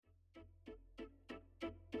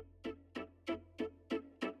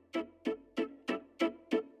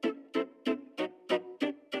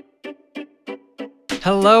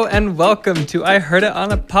Hello and welcome to I Heard It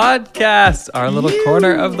on a Podcast, our little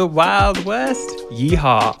corner of the Wild West.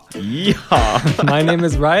 Yeehaw. Yeehaw. My name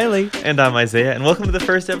is Riley. And I'm Isaiah, and welcome to the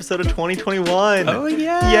first episode of 2021. Oh,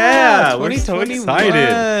 yeah. Yeah, we're so 2021.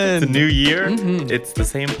 excited. It's a new year. Mhm. It's the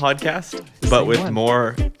same podcast, The but same with one.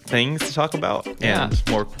 more things to talk about Yeah. and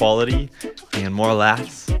more quality and more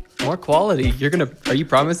laughs. More quality. Are you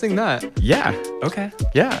promising that? Yeah. Okay.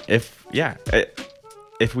 Yeah.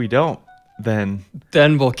 If we don't, then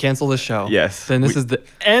Then we'll cancel the show. Yes. Then this is the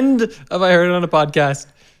end of I Heard It on a Podcast.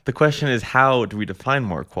 the question is, how do we define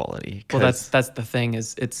more quality? Well, 'Cause that's the thing,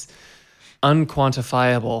 is it's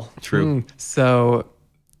unquantifiable. True. So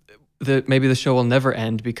maybe the show will never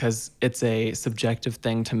end because it's a subjective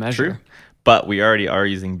thing to measure. true. But we already are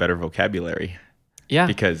using better vocabulary Yeah.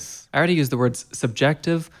 because I already used the words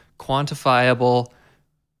subjective, quantifiable,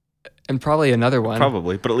 and probably another one.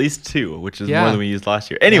 Probably, but at least two, which is Yeah. more than we used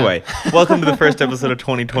last year. Anyway, welcome to the first episode of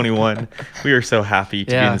 2021. We are so happy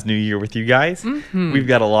to be Yeah. in this new year with you guys. Mhm. We've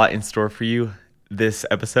got a lot in store for you this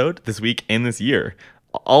episode, this week, and this year.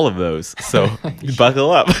 All of those. So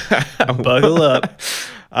buckle up. Buckle up.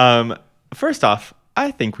 First off, I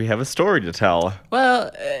think we have a story to tell.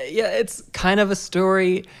 Well, yeah, it's kind of a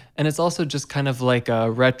story, and it's also just kind of like a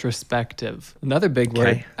retrospective. Another big word.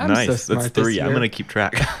 Okay, I'm nice. so smart That's this three. I'm year. going to keep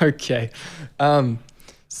track. Okay.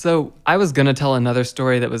 So I was going to tell another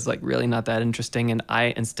story that was like really not that interesting, and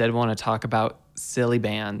I instead want to talk about silly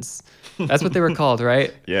bands. That's what they were called,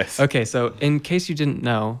 right? Yes. Okay, so in case you didn't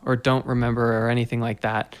know or don't remember or anything like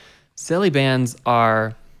that, silly bands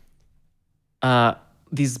are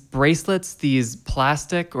these bracelets, these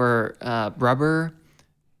plastic or rubber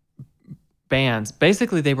bands.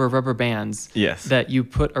 Basically, they were rubber bands Yes. that you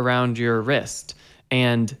put around your wrist.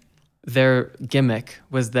 And their gimmick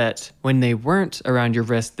was that when they weren't around your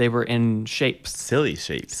wrist, they were in shapes, Silly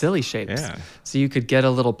shapes. silly shapes. Yeah. So you could get a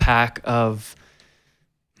little pack of,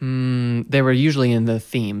 they were usually in the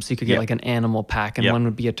theme. So you could get Yep. like an animal pack, and Yep. one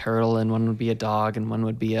would be a turtle, and one would be a dog, and one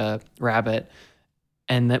would be a rabbit.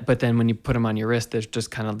 But then when you put them on your wrist, there's just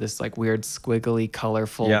kind of this like weird squiggly,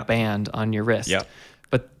 colorful Yep. band on your wrist. Yep.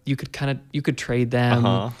 But you could trade them,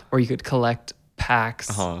 Uh-huh. or you could collect packs.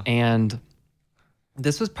 Uh-huh. And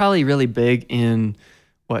this was probably really big in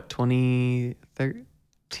what, 2013?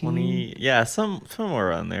 20, yeah, somewhere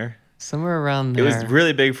around there. Somewhere around It there. was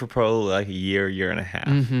really big for probably like a year and a half.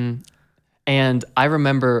 Mm-hmm. And I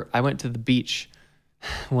remember I went to the beach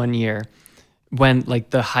one year when like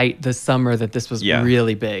the summer that this was Yeah.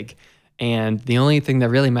 really big. And the only thing that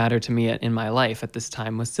really mattered to me in my life at this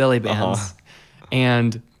time was silly bands. Uh-huh.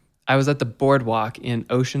 And I was at the boardwalk in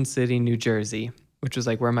Ocean City, New Jersey, which was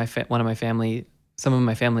like where some of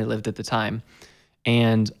my family lived at the time.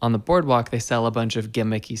 And on the boardwalk, they sell a bunch of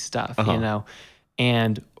gimmicky stuff, Uh-huh. you know?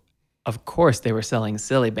 And of course they were selling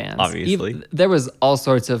silly bands. Obviously. There was all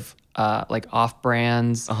sorts of like off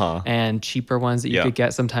brands Uh-huh. and cheaper ones that you Yeah. could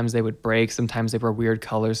get. Sometimes they would break. Sometimes they were weird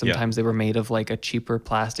colors. Sometimes they were made of like a cheaper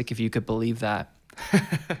plastic, if you could believe that.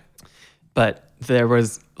 But there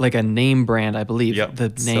was like a name brand, I believe. Yep. The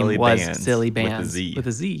name Silly was Bands Silly with a Bands. Z. With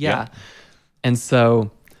a Z, yeah. Yep. And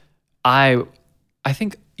so I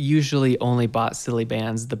think usually only bought Silly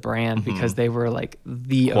Bands, the brand, because they were like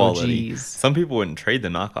the Mm-hmm. Quality. OGs. Some people wouldn't trade the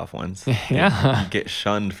knockoff ones. Yeah. You get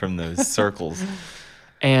shunned from those circles.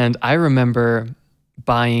 And I remember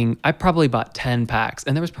I probably bought 10 packs,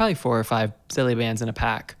 and there was probably 4 or 5 Silly Bands in a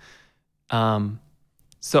pack.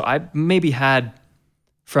 So I maybe had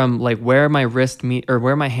from like where my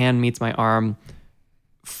where my hand meets my arm,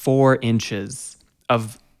 4 inches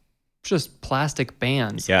of just plastic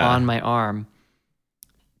bands Yeah. on my arm,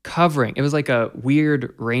 covering. It was like a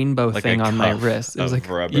weird rainbow Like thing a on my cuff wrist. It was of like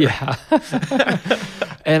rubber. Yeah.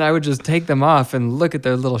 And I would just take them off and look at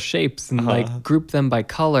their little shapes and Uh-huh. like group them by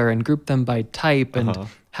color and group them by type and Uh-huh.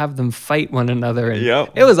 have them fight one another. And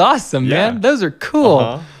Yep. it was awesome, Yeah. man. Those are cool.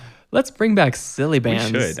 Uh-huh. Let's bring back silly We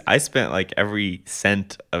bands. should. I spent like every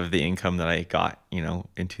cent of the income that I got,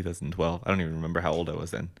 in 2012. I don't even remember how old I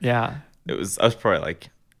was then. Yeah. I was probably like,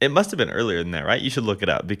 it must have been earlier than that, right? You should look it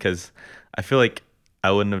up because I feel like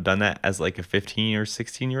I wouldn't have done that as like a 15 or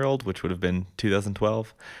 16-year-old, which would have been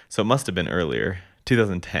 2012. So it must have been earlier.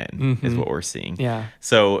 2010 is what we're seeing. Yeah.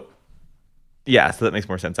 So, yeah, so that makes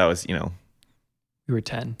more sense. I was, We were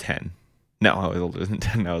 10. 10. No, I was older than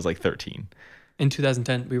 10. I was like 13. In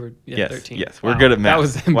 2010, we were Yes, 13. yes. We're Wow. good at math. That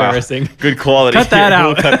was Wow. embarrassing. Good quality. Cut that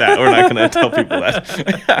We'll out. cut that. We're not going to tell people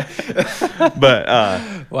that.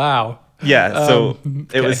 But, Wow. yeah, so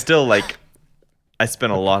it okay. was still like I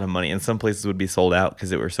spent a lot of money, and some places would be sold out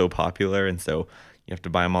because they were so popular, and so you have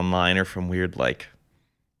to buy them online or from weird like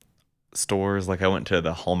stores. Like I went to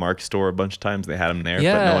the Hallmark store a bunch of times. They had them there, but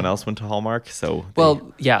Yeah. no one else went to Hallmark. So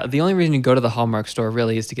Well, yeah, the only reason you go to the Hallmark store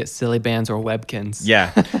really is to get Silly Bands or Webkins.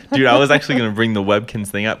 yeah, dude, I was actually gonna bring the Webkins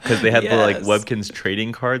thing up because they had the like Yes. Webkins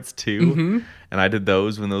trading cards too, and I did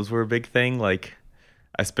those when those were a big thing. Like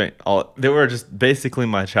I spent all they were just basically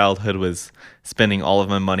my childhood was spending all of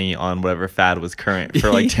my money on whatever fad was current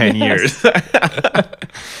for like 10 Yes. years.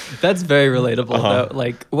 That's very relatable Uh-huh. though.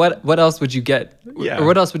 Like what else would you get? Yeah. Or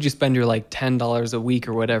what else would you spend your like $10 a week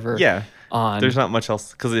or whatever Yeah. on? There's not much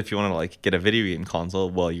else because if you want to like get a video game console,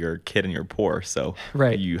 well, you're a kid and you're poor, so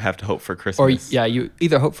Right. you have to hope for or Christmas. yeah, you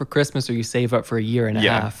either hope for Christmas or you save up for a year and a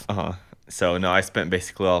Yeah. half. Uh-huh. So no, I spent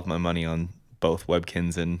basically all of my money on both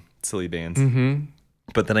Webkins and Silly Bands. Mm-hmm.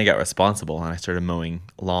 But then I got responsible and I started mowing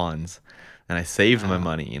lawns, and I saved my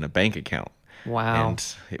money in a bank account. Wow. And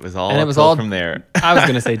it was all And it was uphill all- from there. I was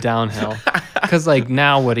gonna say downhill. Because like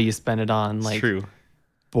now what do you spend it on? Like True.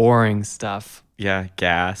 boring stuff. Yeah.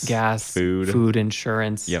 Gas. Food,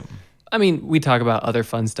 insurance. Yep. I mean, we talk about other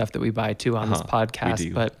fun stuff that we buy too on this We podcast,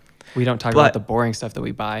 do. but we don't talk But- about the boring stuff that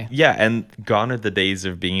we buy. Yeah, and gone are the days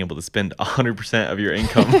of being able to spend 100% of your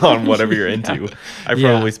income on whatever you're into. I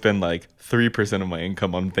Yeah. probably spend like 3% of my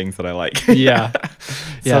income on things that I like. Yeah.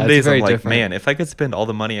 Yeah, Some it's days very I'm like, different. man, if I could spend all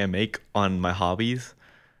the money I make on my hobbies,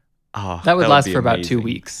 That would last be for about 2 amazing.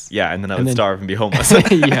 weeks. Yeah, and then I And would then- starve and be homeless.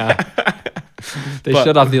 Yeah. They But-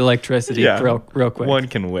 shut off the electricity Yeah. real quick. One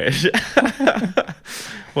can wish.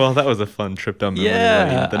 Well, that was a fun trip down memory lane.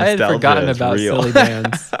 Yeah, The I had nostalgia forgotten is about real. Silly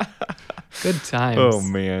Bands. Good times. Oh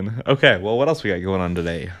man. Okay, well, what else we got going on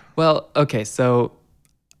today? Well, okay, so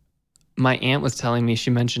my aunt was telling me,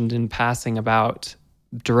 she mentioned in passing about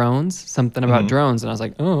drones, something about drones. And I was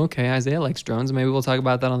like, oh, okay, Isaiah likes drones. Maybe we'll talk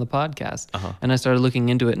about that on the podcast. And I started looking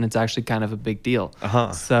into it, and it's actually kind of a big deal.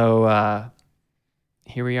 So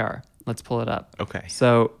here we are. Let's pull it up. Okay.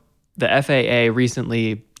 So the FAA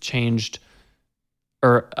recently changed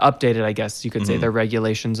or updated, I guess you could say, their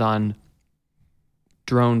regulations on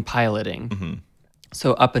drone piloting.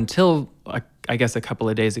 So up until, I guess, a couple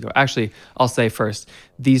of days ago, actually, I'll say first,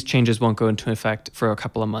 these changes won't go into effect for a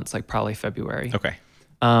couple of months, like probably February. Okay.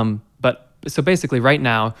 But so basically right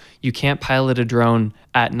now, you can't pilot a drone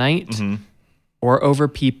at night or over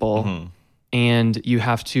people. And you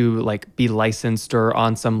have to like be licensed or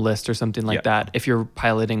on some list or something like that if you're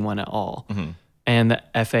piloting one at all. And the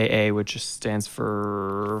FAA, which stands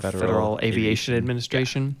for Federal Aviation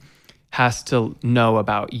Administration, has to know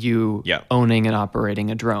about you owning and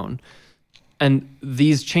operating a drone. And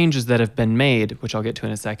these changes that have been made, which I'll get to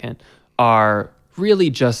in a second, are really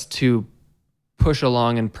just to push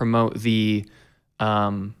along and promote the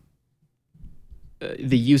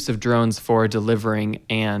use of drones for delivering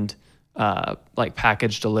and like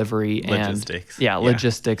package delivery Logistics. and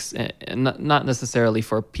logistics, and not necessarily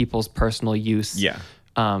for people's personal use.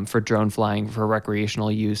 For drone flying for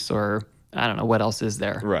recreational use, or I don't know what else is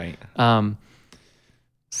there. Right.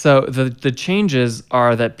 So the changes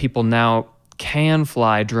are that people now can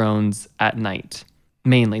fly drones at night,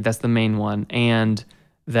 mainly. That's the main one, and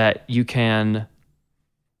that you can.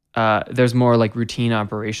 There's more like routine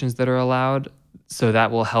operations that are allowed, so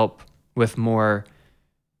that will help with more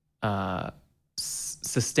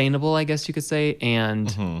sustainable, I guess you could say,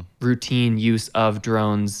 and routine use of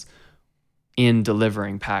drones in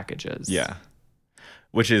delivering packages. Yeah.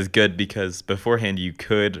 Which is good because beforehand you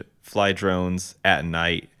could fly drones at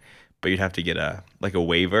night, but you'd have to get a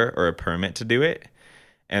waiver or a permit to do it.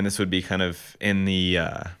 And this would be kind of in the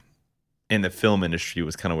film industry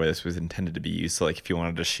was kind of where this was intended to be used. So like if you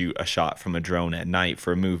wanted to shoot a shot from a drone at night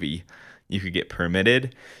for a movie, you could get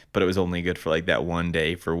permitted, but it was only good for like that one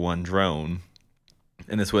day for one drone.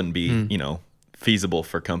 And this wouldn't be, feasible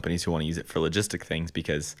for companies who want to use it for logistic things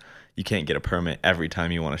because you can't get a permit every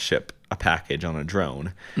time you want to ship a package on a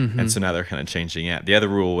drone. And so now they're kind of changing it. The other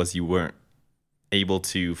rule was you weren't able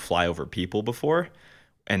to fly over people before,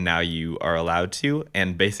 and now you are allowed to.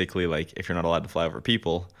 And basically, like, if you're not allowed to fly over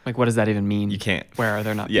people, Like, what does that even mean? you can't. Where are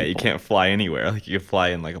there not Yeah, people? you can't fly anywhere. Like, you could fly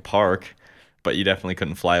in like a park, but you definitely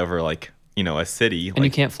couldn't fly over like, a city. And you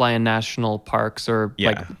can't fly in national parks or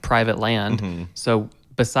like private land. So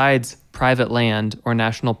besides private land or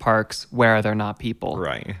national parks, where are there not people?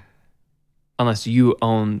 Right. Unless you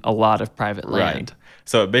own a lot of private land. Right.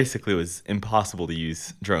 So it basically was impossible to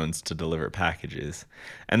use drones to deliver packages.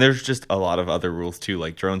 And there's just a lot of other rules too.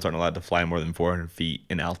 Like drones aren't allowed to fly more than 400 feet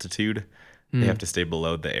in altitude. They have to stay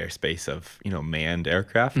below the airspace of, manned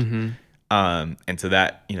aircraft. And so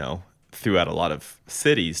that, throughout a lot of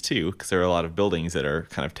cities too, because there are a lot of buildings that are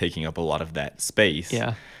kind of taking up a lot of that space.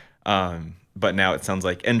 Yeah. But now it sounds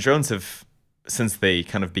like, and drones have since they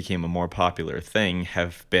kind of became a more popular thing,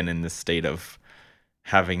 have been in this state of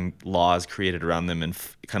having laws created around them and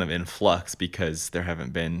kind of in flux because there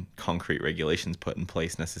haven't been concrete regulations put in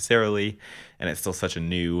place necessarily, and it's still such a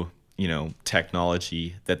new,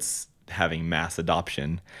 technology that's having mass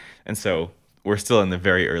adoption. And so we're still in the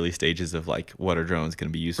very early stages of like what are drones going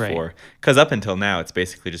to be used Right. for, because up until now it's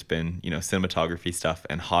basically just been cinematography stuff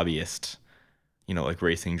and hobbyist, like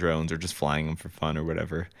racing drones or just flying them for fun or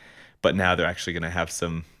whatever. But now they're actually going to have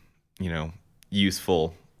some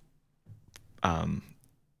useful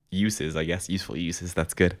uses, I guess. Useful uses,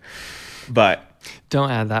 that's good. But Don't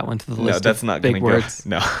add that one to the no, list that's of not big going to go. words.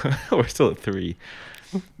 No, we're still at 3.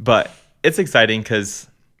 But it's exciting because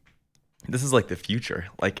this is like the future.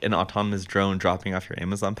 Like an autonomous drone dropping off your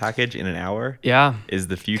Amazon package in an hour Yeah. is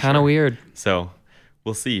the future. Kind of weird. So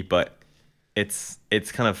we'll see. But it's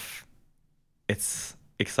kind of, it's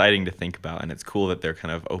exciting to think about, and it's cool that they're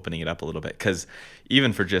kind of opening it up a little bit, because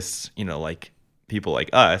even for just like people like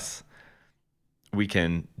us, we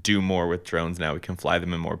can do more with drones now. We can fly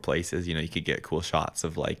them in more places. You could get cool shots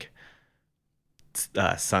of like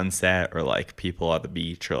sunset or like people at the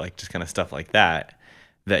beach or like just kind of stuff like that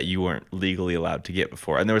you weren't legally allowed to get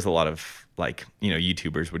before. And there was a lot of like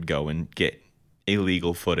YouTubers would go and get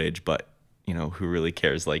illegal footage, but who really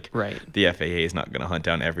cares? Like, Right. the FAA is not going to hunt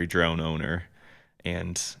down every drone owner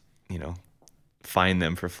and fine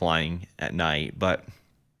them for flying at night. But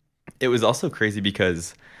it was also crazy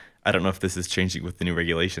because I don't know if this is changing with the new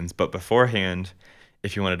regulations, but beforehand,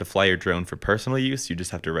 if you wanted to fly your drone for personal use, you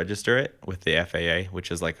just have to register it with the FAA,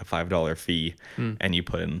 which is like a $5 fee, and you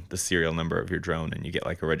put in the serial number of your drone and you get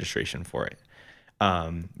like a registration for it.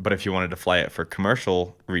 But if you wanted to fly it for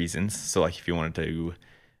commercial reasons, so like if you wanted to,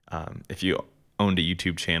 if you owned a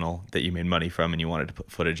YouTube channel that you made money from and you wanted to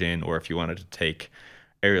put footage in, or if you wanted to take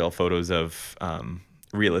aerial photos of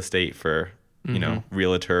real estate for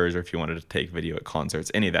realtors, or if you wanted to take video at concerts,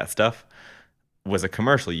 any of that stuff was a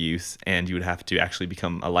commercial use, and you would have to actually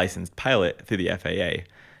become a licensed pilot through the FAA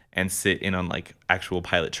and sit in on like actual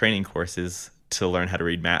pilot training courses to learn how to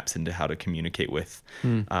read maps and to how to communicate with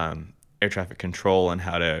air traffic control and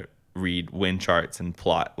how to read wind charts and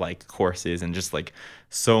plot like courses and just like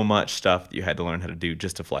so much stuff that you had to learn how to do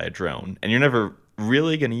just to fly a drone. And you're never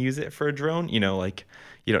really going to use it for a drone, like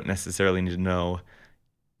you don't necessarily need to know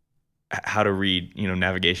how to read,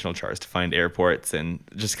 navigational charts to find airports and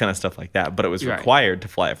just kind of stuff like that. But it was required to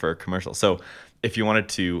fly it for a commercial. So if you wanted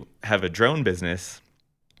to have a drone business,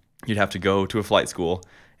 you'd have to go to a flight school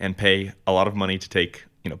and pay a lot of money to take,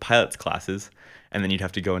 pilot's classes. And then you'd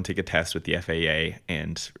have to go and take a test with the FAA.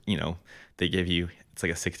 And, they give you, it's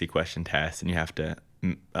like a 60-question test, and you have to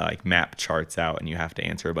like map charts out, and you have to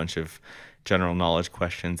answer a bunch of general knowledge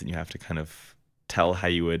questions, and you have to kind of tell how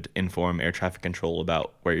you would inform air traffic control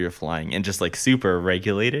about where you're flying, and just like super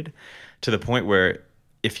regulated to the point where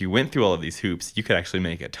if you went through all of these hoops, you could actually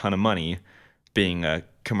make a ton of money being a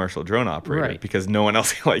commercial drone operator, because no one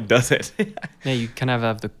else like does it. Yeah, you kind of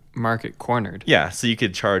have the market cornered. Yeah, so you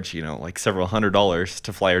could charge, like several $100s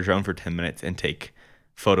to fly your drone for 10 minutes and take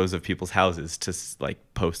photos of people's houses to like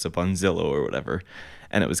post up on Zillow or whatever.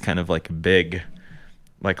 And it was kind of like big,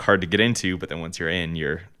 like hard to get into, but then once you're in,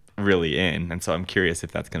 you're really in. And so I'm curious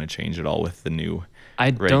if that's going to change at all with the new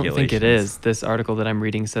I don't think it is. This article that I'm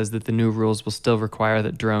reading says that the new rules will still require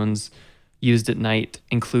that drones used at night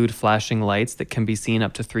include flashing lights that can be seen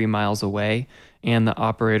up to 3 miles away, and the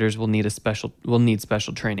operators will need special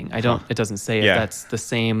training. It doesn't say if that's the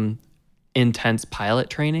same intense pilot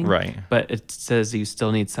training, right? But it says you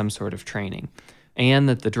still need some sort of training, and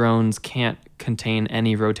that the drones can't contain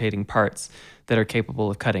any rotating parts that are capable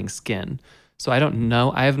of cutting skin. So I don't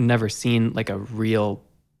know. I have never seen like a real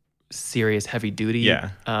serious heavy duty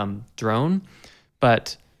drone,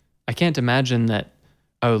 but I can't imagine that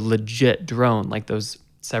a legit drone like those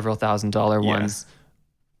several $1,000 ones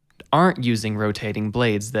aren't using rotating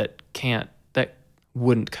blades that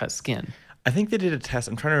wouldn't cut skin. I think they did a test.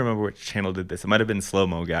 I'm trying to remember which channel did this. It might have been Slow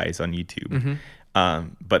Mo Guys on YouTube.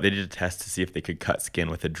 But they did a test to see if they could cut skin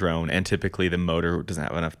with a drone. And typically the motor doesn't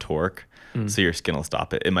have enough torque, so your skin will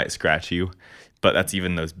stop it. It might scratch you. But that's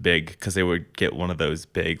even those big, because they would get one of those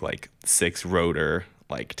big like 6-rotor,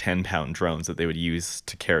 like 10-pound drones that they would use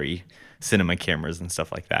to carry cinema cameras and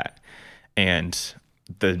stuff like that. And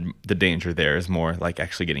the danger there is more like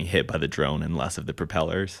actually getting hit by the drone and less of the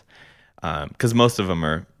propellers. Because most of them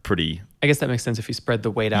are pretty... I guess that makes sense if you spread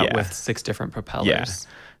the weight out with 6 different propellers. Yeah.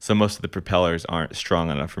 So most of the propellers aren't strong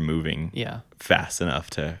enough for moving fast enough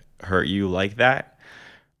to hurt you like that.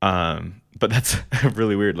 But that's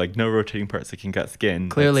really weird. Like no rotating parts that can cut skin.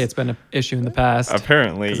 Clearly, That's- it's been an issue in the past.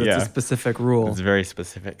 apparently, because yeah. it's a specific rule. It's very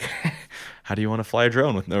specific. How do you want to fly a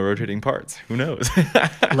drone with no rotating parts? Who knows?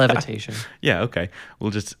 Levitation. Yeah, okay.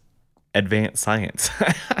 We'll just advance science.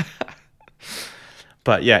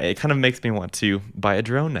 But yeah, it kind of makes me want to buy a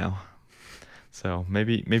drone now. So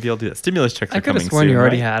maybe I'll do that. Stimulus checks are I could coming have sworn soon, you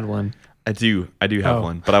already right? had one. I do have Oh.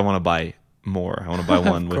 one, but I want to buy more. I want to buy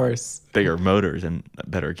one Of with course. bigger motors and a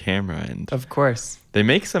better camera. And Of course. they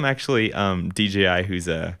make some actually.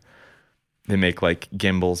 DJI, they make like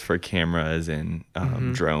gimbals for cameras and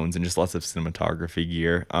drones and just lots of cinematography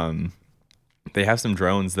gear. They have some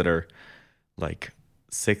drones that are like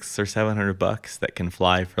 $600 or $700 that can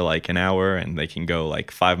fly for like an hour, and they can go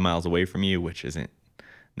like 5 miles away from you, which isn't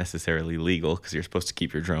necessarily legal because you're supposed to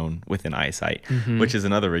keep your drone within eyesight, which is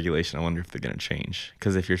another regulation. I wonder if they're going to change,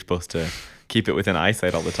 because if you're supposed to keep it within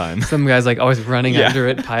eyesight all the time, Some guy's like always running Yeah. under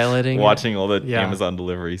it, piloting it. watching all the Yeah. Amazon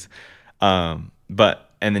deliveries.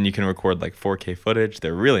 And then you can record like 4K footage.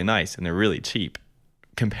 They're really nice and they're really cheap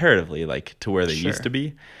comparatively, like to where they used Sure. to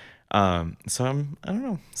be. So I don't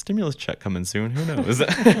know, stimulus check coming soon. Who knows?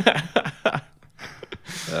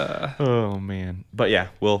 Oh man. But yeah,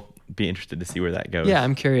 we'll be interested to see where that goes. Yeah,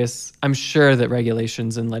 I'm curious. I'm sure that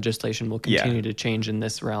regulations and legislation will Yeah. continue to change in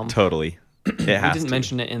this realm. Totally. It We has didn't to.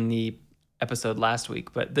 mention it in the episode last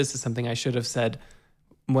week, but this is something I should have said.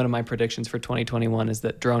 One of my predictions for 2021 is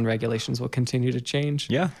that drone regulations will continue to change.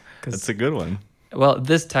 Yeah, 'Cause- that's a good one. Well,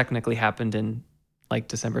 this technically happened in like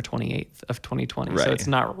December 28th of 2020, so Right. it's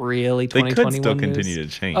not really They 2021 could still news. continue to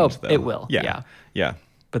change. Oh, though. it will. Yeah. Yeah.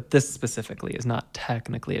 But this specifically is not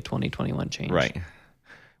technically a 2021 change. Right.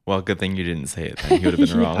 Well, good thing you didn't say it then. You would have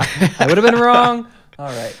been wrong. I would have been wrong. All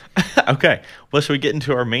right. Okay. Well, should we get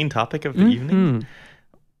into our main topic of the evening?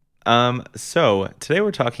 So today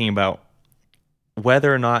we're talking about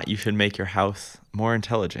whether or not you should make your house more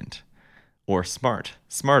intelligent or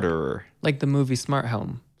smarter. Like the movie Smart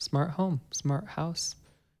Home. Smart Home, Smart House.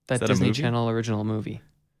 That that a Disney movie? Channel original movie.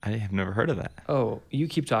 I have never heard of that. Oh, you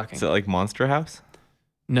keep talking. Is it like Monster House?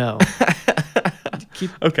 No. Keep.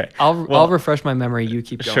 Okay. I'll refresh my memory. You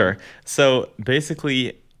keep going. Sure. So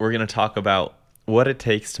basically, we're going to talk about what it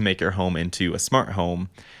takes to make your home into a smart home,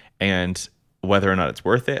 and whether or not it's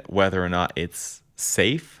worth it, whether or not it's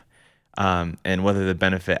safe, and whether the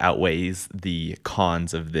benefit outweighs the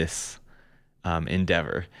cons of this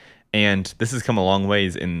endeavor. And this has come a long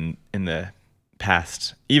ways in the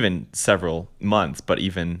past, even several months, but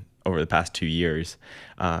even over the past 2 years.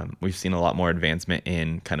 We've seen a lot more advancement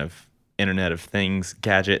in kind of Internet of Things,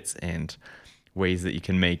 gadgets, and ways that you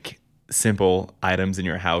can make simple items in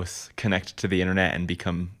your house connect to the internet and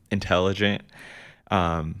become intelligent.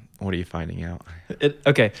 What are you finding out?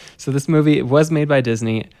 Okay, so this movie was made by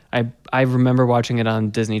Disney. I remember watching it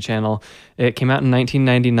on Disney Channel. It came out in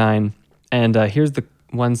 1999, and here's the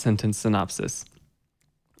one sentence synopsis.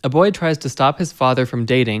 A boy tries to stop his father from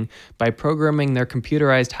dating by programming their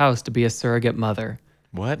computerized house to be a surrogate mother.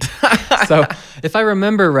 What? So if I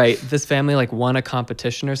remember right, this family like won a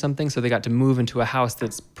competition or something, so they got to move into a house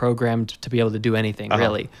that's programmed to be able to do anything,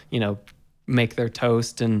 really. You know, make their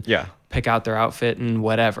toast and Yeah. pick out their outfit and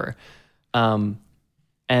whatever.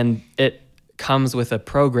 And it comes with a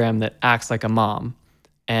program that acts like a mom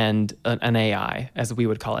and an AI, as we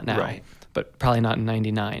would call it now, Right. but probably not in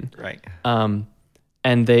 99. Right.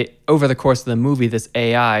 And they, over the course of the movie, this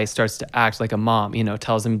AI starts to act like a mom, you know,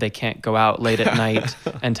 tells him they can't go out late at night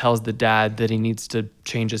and tells the dad that he needs to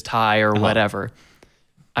change his tie or whatever.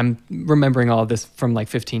 I'm remembering all of this from like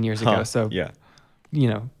 15 years ago. So, yeah. you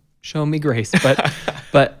know, show me grace. But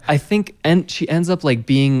I think, and she ends up like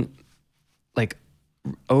being like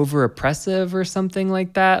over oppressive or something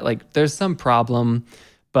like that. Like there's some problem,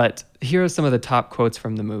 but here are some of the top quotes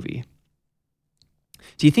from the movie.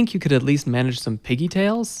 Do you think you could at least manage some piggy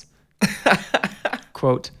tails?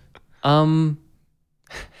 Quote, here's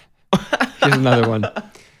another one.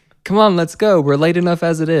 Come on, let's go. We're late enough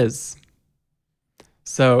as it is.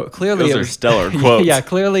 So clearly Those it are was- stellar quotes. Yeah,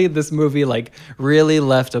 clearly this movie like really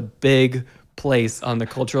left a big place on the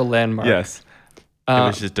cultural landmark. Yes. It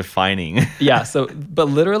was just defining. Yeah, so but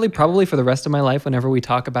literally probably for the rest of my life, whenever we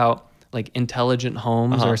talk about like intelligent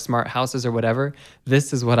homes or smart houses or whatever,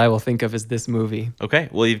 this is what I will think of as this movie. Okay.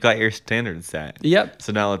 Well, you've got your standard set. Yep.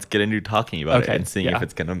 So now let's get into talking about Okay, it and seeing yeah. if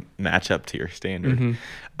it's going to match up to your standard.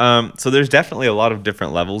 So there's definitely a lot of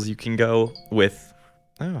different levels you can go with.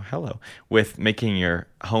 Oh, hello. With making your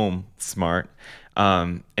home smart.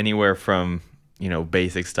 Anywhere from, you know,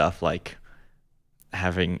 basic stuff like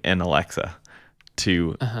having an Alexa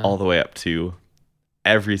to all the way up to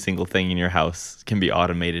every single thing in your house can be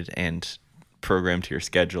automated and programmed to your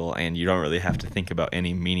schedule, and you don't really have to think about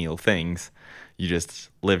any menial things. You just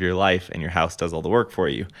live your life, and your house does all the work for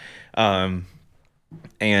you.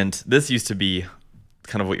 And this used to be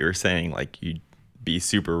kind of what you were saying, like you'd be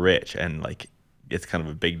super rich, and like it's kind of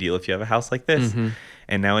a big deal if you have a house like this.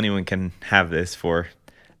 And now anyone can have this for,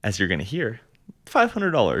 as you're going to hear,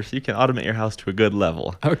 $500. You can automate your house to a good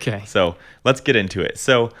level. Okay. So let's get into it.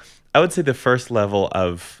 So I would say the first level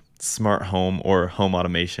of smart home or home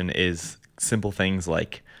automation is simple things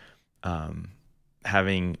like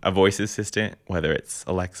having a voice assistant, whether it's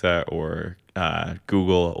Alexa or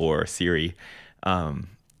Google or Siri,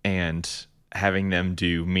 and having them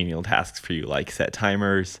do menial tasks for you, like set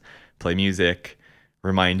timers, play music,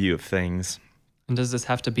 remind you of things. And does this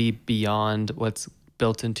have to be beyond what's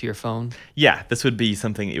built into your phone? Yeah, this would be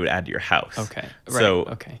something that you would add to your house. Okay. Right. So,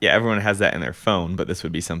 okay. yeah, everyone has that in their phone, but this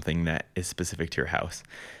would be something that is specific to your house.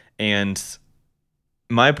 And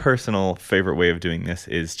my personal favorite way of doing this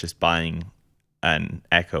is just buying an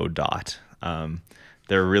Echo Dot.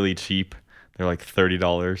 They're really cheap. They're like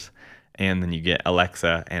 $30. And then you get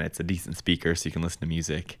Alexa, and it's a decent speaker, so you can listen to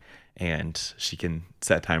music, and she can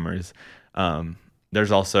set timers.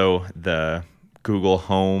 There's also the Google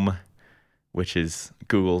Home, which is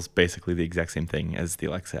Google's basically the exact same thing as the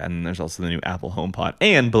Alexa. And there's also the new Apple HomePod.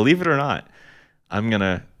 And believe it or not, I'm going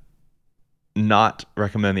to not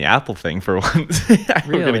recommend the Apple thing for once.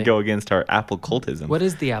 We're going to go against our Apple cultism. What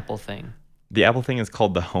is the Apple thing? The Apple thing is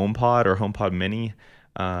called the HomePod or HomePod Mini.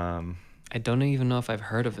 I don't even know if I've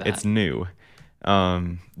heard of that. It's new.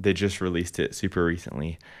 They just released it super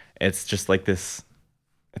recently. It's just like this,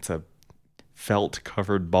 it's a felt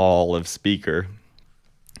covered ball of speaker.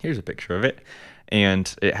 Here's a picture of it.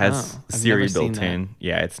 And it has Siri built in.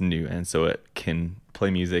 Yeah, it's new. And so it can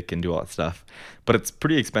play music and do all that stuff. But it's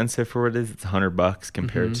pretty expensive for what it is. It's $100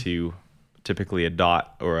 compared to typically a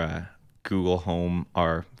Dot or a Google Home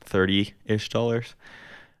are $30-ish.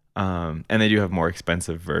 And they do have more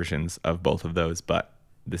expensive versions of both of those, but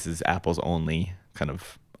this is Apple's only kind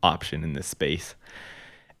of option in this space.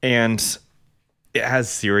 And it has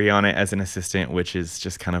Siri on it as an assistant, which is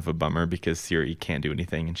just kind of a bummer because Siri can't do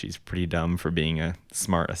anything, and she's pretty dumb for being a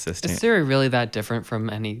smart assistant. Is Siri really that different from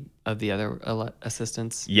any of the other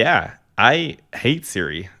assistants? Yeah. I hate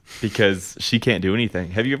Siri because she can't do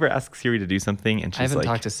anything. Have you ever asked Siri to do something and she's I haven't like,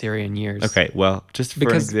 talked to Siri in years. Okay, well, just for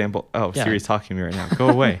an example. Oh, yeah. Siri's talking to me right now. Go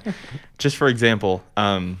away. Just for example,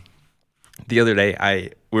 the other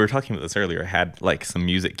day we were talking about this earlier. I had like some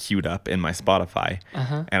music queued up in my Spotify,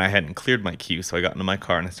 and I hadn't cleared my queue, so I got into my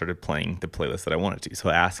car and I started playing the playlist that I wanted to. So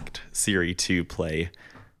I asked Siri to play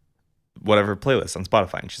whatever playlist on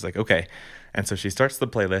Spotify, and she's like, okay. And so she starts the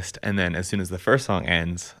playlist, and then as soon as the first song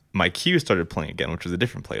ends, my queue started playing again, which was a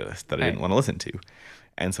different playlist that I didn't want to listen to.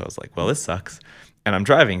 And so I was like, well, this sucks. And I'm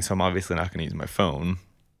driving, so I'm obviously not going to use my phone.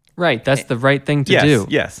 Right. That's the right thing to do.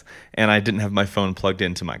 Yes. And I didn't have my phone plugged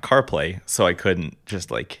into my CarPlay, so I couldn't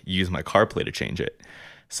just like use my CarPlay to change it.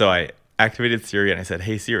 So I activated Siri and I said,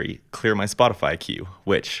 hey, Siri, clear my Spotify queue,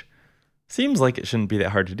 which seems like it shouldn't be that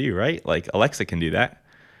hard to do, right? Like Alexa can do that.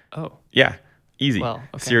 Oh. Yeah. Easy. Well,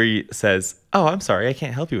 okay. Siri says, oh, I'm sorry, I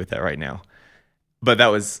can't help you with that right now. But that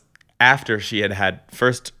was after she had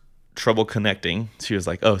first trouble connecting. She was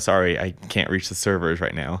like, oh, sorry, I can't reach the servers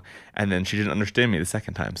right now. And then she didn't understand me the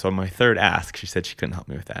second time. So on my third ask, she said she couldn't help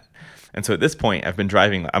me with that. And so at this point, I've been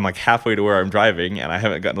driving. I'm like halfway to where I'm driving, and I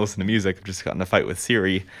haven't gotten to listen to music. I've just gotten in a fight with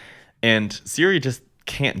Siri. And Siri just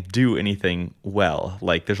can't do anything well.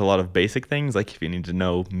 Like there's a lot of basic things, like if you need to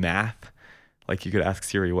know math, like you could ask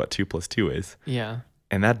Siri what 2 + 2 is. Yeah.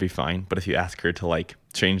 And that'd be fine. But if you ask her to like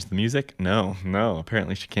change the music, no,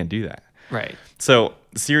 apparently she can't do that. Right. So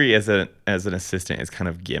Siri as an assistant is kind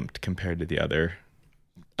of gimped compared to the other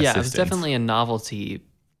Yeah, assistants. it was definitely a novelty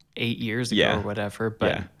 8 years ago or whatever,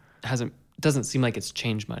 but doesn't seem like it's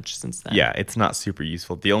changed much since then. Yeah, it's not super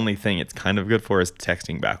useful. The only thing it's kind of good for is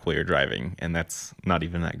texting back while you're driving, and that's not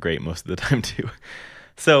even that great most of the time too.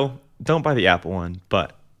 So don't buy the Apple one,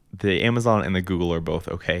 but the Amazon and the Google are both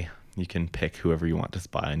okay. You can pick whoever you want to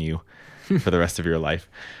spy on you for the rest of your life.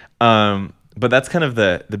 But that's kind of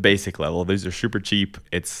the basic level. Those are super cheap.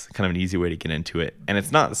 It's kind of an easy way to get into it. And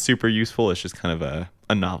it's not super useful. It's just kind of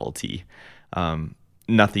a novelty.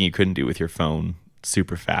 Nothing you couldn't do with your phone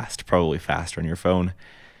super fast, probably faster on your phone.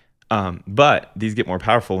 But these get more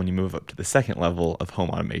powerful when you move up to the second level of home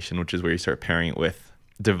automation, which is where you start pairing it with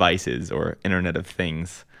devices or Internet of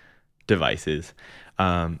Things devices.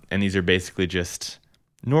 And these are basically just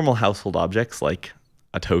normal household objects like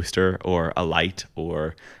a toaster or a light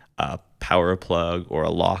or a power plug or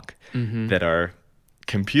a lock that are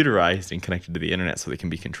computerized and connected to the internet so they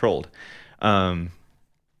can be controlled.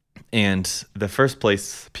 And the first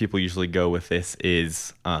place people usually go with this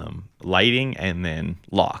is lighting and then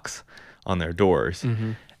locks on their doors.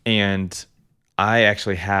 And I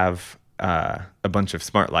actually have a bunch of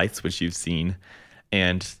smart lights, which you've seen.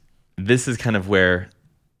 And this is kind of where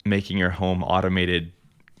making your home automated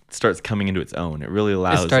starts coming into its own. It really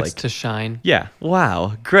allows It starts to shine. Yeah.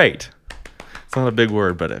 Wow. Great. It's not a big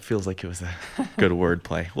word, but it feels like it was a good word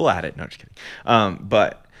play. We'll add it. No, just kidding.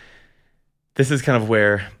 But this is kind of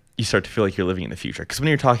where you start to feel like you're living in the future. Because when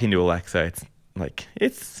you're talking to Alexa, it's like,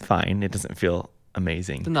 it's fine. It doesn't feel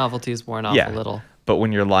amazing. The novelty is worn off a little. But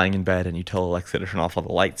when you're lying in bed and you tell Alexa to turn off all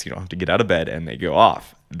the lights, you don't have to get out of bed and they go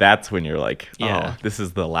off. That's when you're like, oh, this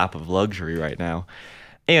is the lap of luxury right now.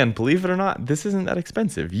 And believe it or not, this isn't that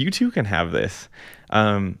expensive. You too can have this.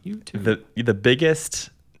 You too. The biggest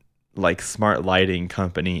like smart lighting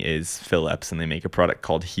company is Philips, and they make a product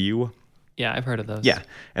called Hue. Yeah, I've heard of those. Yeah,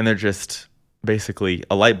 and they're just basically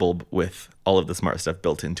a light bulb with all of the smart stuff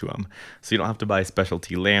built into them. So you don't have to buy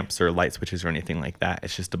specialty lamps or light switches or anything like that.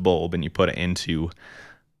 It's just a bulb, and you put it into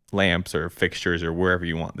lamps or fixtures or wherever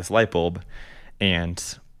you want this light bulb,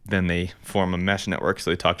 and then they form a mesh network,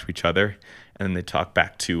 so they talk to each other, and then they talk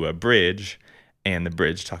back to a bridge, and the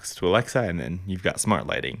bridge talks to Alexa, and then you've got smart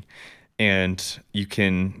lighting. And you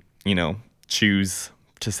can, choose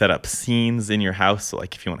to set up scenes in your house. So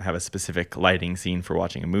like if you want to have a specific lighting scene for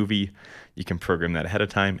watching a movie, you can program that ahead of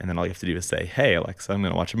time. And then all you have to do is say, hey, Alexa, I'm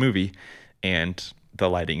going to watch a movie. And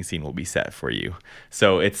the lighting scene will be set for you.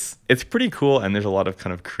 So it's pretty cool. And there's a lot of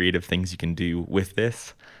kind of creative things you can do with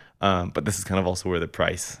this. But this is kind of also where the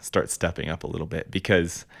price starts stepping up a little bit,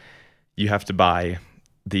 because you have to buy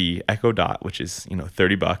the Echo Dot, which is,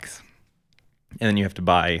 $30. And then you have to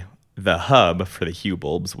buy the hub for the Hue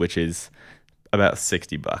bulbs, which is about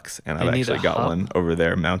 $60. And I've actually got one over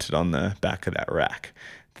there mounted on the back of that rack.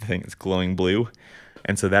 The thing is glowing blue.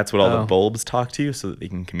 And so that's what all the bulbs talk to, so that they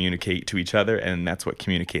can communicate to each other. And that's what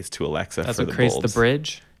communicates to Alexa that's for what the creates bulbs. The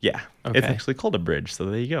bridge? Yeah. Okay. It's actually called a bridge. So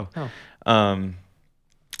there you go. Oh.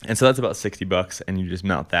 And so that's about $60, and you just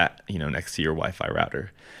mount that, next to your Wi-Fi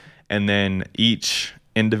router. And then each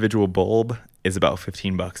individual bulb is about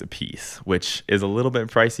 $15 a piece, which is a little bit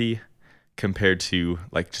pricey compared to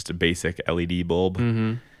like just a basic LED bulb.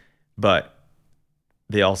 Mm-hmm. But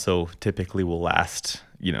they also typically will last,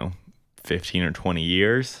 15 or 20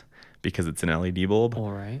 years because it's an LED bulb.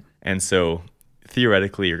 All right. And so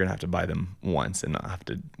theoretically, you're going to have to buy them once and not have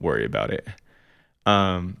to worry about it.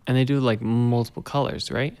 And they do like multiple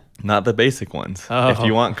colors, right? Not the basic ones. Oh. If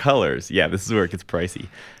you want colors, this is where it gets pricey.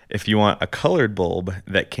 If you want a colored bulb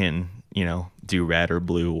that can, do red or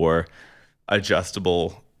blue or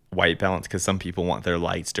adjustable white balance, because some people want their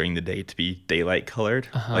lights during the day to be daylight colored,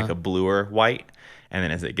 like a bluer white. And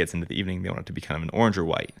then as it gets into the evening, they want it to be kind of an orange or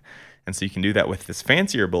white. And so you can do that with this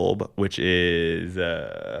fancier bulb, which is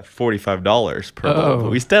 $45 per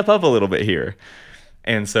bulb. We step up a little bit here.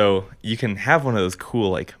 And so you can have one of those cool,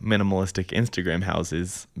 like minimalistic Instagram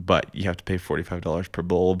houses, but you have to pay $45 per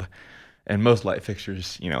bulb. And most light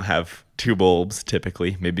fixtures, have 2 bulbs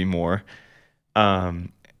typically, maybe more.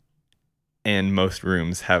 And most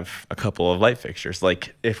rooms have a couple of light fixtures.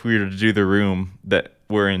 Like if we were to do the room that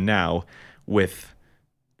we're in now with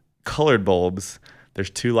colored bulbs, there's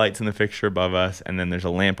 2 lights in the fixture above us, and then there's a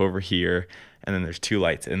lamp over here, and then there's 2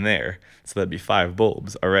 lights in there. So that'd be 5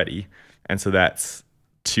 bulbs already. And so that's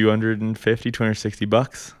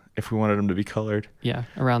 $260 if we wanted them to be colored. Yeah,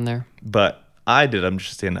 around there. But I did them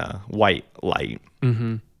just in a white light.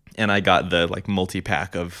 Mm-hmm. And I got the like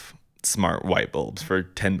multi-pack of smart white bulbs for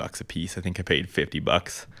 $10 a piece. I think I paid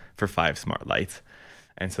 $50 for 5 smart lights.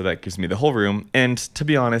 And so that gives me the whole room. And to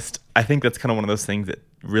be honest, I think that's kind of one of those things that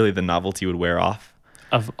really the novelty would wear off.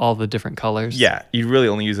 Of all the different colors? Yeah, you'd really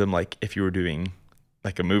only use them like if you were doing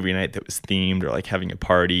like a movie night that was themed, or like having a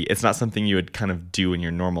party. It's not something you would kind of do in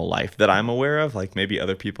your normal life that I'm aware of. Like maybe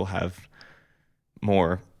other people have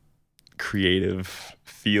more creative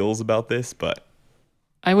feels about this, but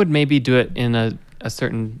I would maybe do it in a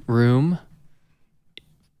certain room.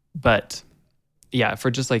 But yeah,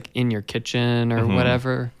 for just like in your kitchen or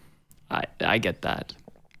whatever, I get that.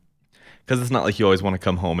 Because it's not like you always want to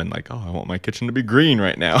come home and like, oh, I want my kitchen to be green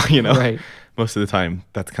right now, Right. Most of the time,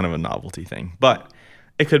 that's kind of a novelty thing. But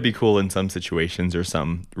it could be cool in some situations or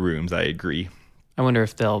some rooms, I agree. I wonder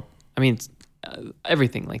if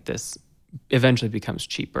everything like this eventually becomes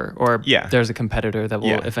cheaper, or there's a competitor that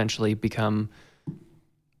will eventually become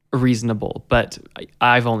reasonable. But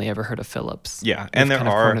I've only ever heard of Philips. Yeah, and there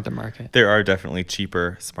cornered the market. There are definitely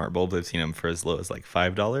cheaper smart bulbs. I've seen them for as low as like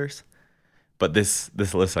 $5. But this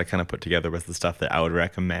list I kind of put together was the stuff that I would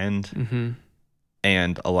recommend. Mm-hmm.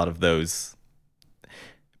 And a lot of those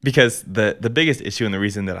Because the biggest issue and the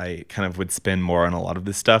reason that I kind of would spend more on a lot of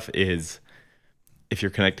this stuff is if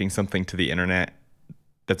you're connecting something to the internet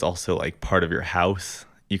that's also like part of your house,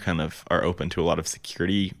 you kind of are open to a lot of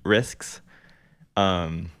security risks.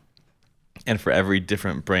 And for every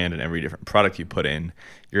different brand and every different product you put in,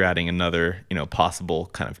 you're adding another, possible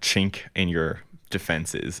kind of chink in your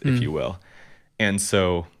defenses, if you will. And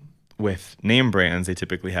so with name brands, they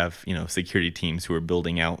typically have, security teams who are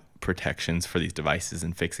building out protections for these devices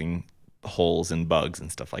and fixing holes and bugs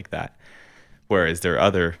and stuff like that. Whereas there are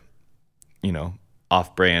other,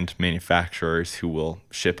 off-brand manufacturers who will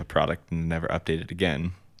ship a product and never update it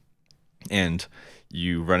again. And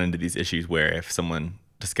you run into these issues where if someone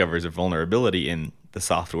discovers a vulnerability in the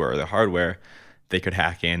software or the hardware, they could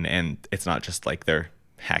hack in, and it's not just like they're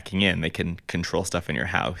hacking in, they can control stuff in your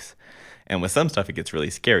house. And with some stuff, it gets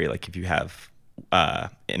really scary. Like if you have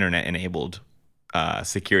internet-enabled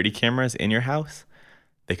security cameras in your house,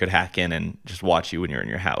 they could hack in and just watch you when you're in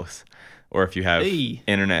your house. Or if you have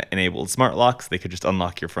internet-enabled smart locks, they could just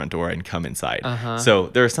unlock your front door and come inside. So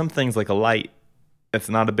there are some things like a light that's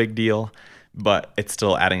not a big deal, but it's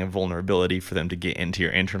still adding a vulnerability for them to get into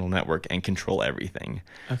your internal network and control everything.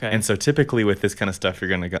 Okay. And so typically with this kind of stuff, you're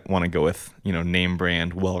going to want to go with, name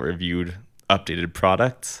brand, well-reviewed, updated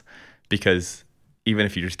products, because even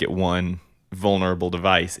if you just get one vulnerable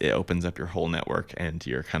device, it opens up your whole network and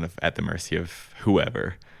you're kind of at the mercy of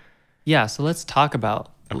whoever. Yeah, so let's talk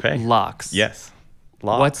about locks. Yes.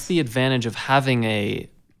 Locks. What's the advantage of having a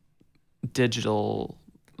digital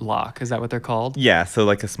lock? Is that what they're called? Yeah, so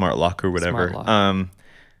like a smart lock or whatever. Smart lock.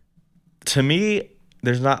 To me,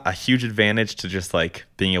 there's not a huge advantage to just like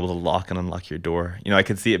being able to lock and unlock your door. I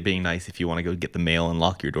could see it being nice if you want to go get the mail and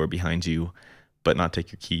lock your door behind you, but not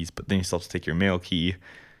take your keys, but then you still have to take your mail key.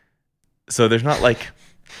 So there's not like...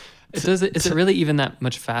 Is it really even that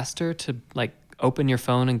much faster to like open your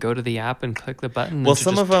phone and go to the app and click the button? Well, and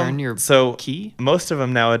some just of them... turn your so key? most of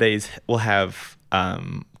them nowadays will have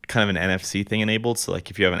kind of an NFC thing enabled. So like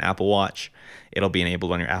if you have an Apple Watch, it'll be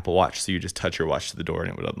enabled on your Apple Watch. So you just touch your watch to the door and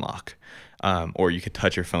it would unlock. Or you could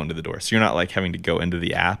touch your phone to the door. So you're not like having to go into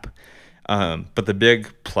the app. But the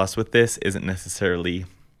big plus with this isn't necessarily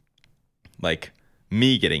like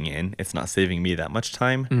me getting in. It's not saving me that much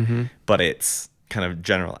time, but it's kind of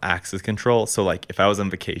general access control. So like if I was on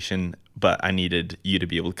vacation, but I needed you to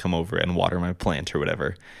be able to come over and water my plant or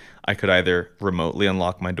whatever, I could either remotely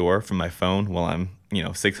unlock my door from my phone while I'm,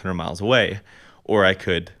 600 miles away, or I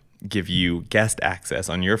could give you guest access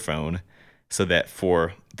on your phone so that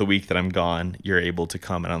for the week that I'm gone, you're able to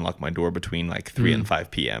come and unlock my door between like 3 and 5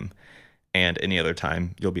 p.m. And any other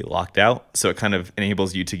time you'll be locked out. So it kind of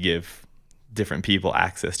enables you to give different people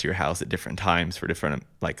access to your house at different times for different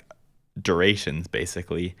like durations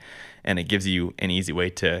basically. And it gives you an easy way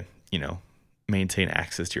to, maintain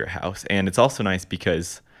access to your house. And it's also nice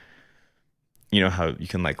because how you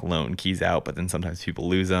can like loan keys out, but then sometimes people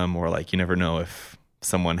lose them, or like you never know if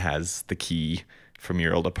someone has the key from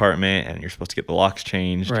your old apartment and you're supposed to get the locks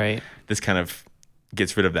changed. Right. This kind of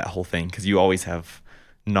gets rid of that whole thing because you always have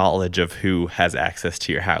knowledge of who has access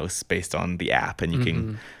to your house based on the app, and you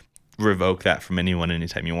can revoke that from anyone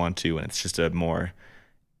anytime you want to, and it's just a more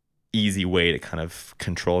easy way to kind of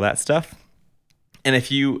control that stuff. And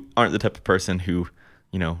if you aren't the type of person who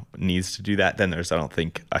needs to do that, then there's, I don't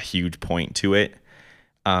think, a huge point to it.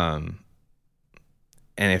 And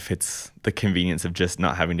if it's the convenience of just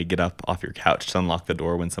not having to get up off your couch to unlock the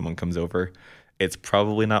door when someone comes over, it's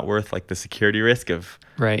probably not worth like the security risk of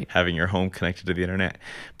having your home connected to the internet.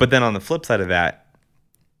 But then on the flip side of that,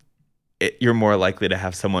 you're more likely to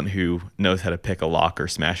have someone who knows how to pick a lock or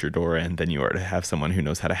smash your door in than you are to have someone who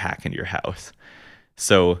knows how to hack into your house.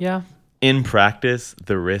 So in practice,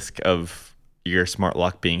 the risk of your smart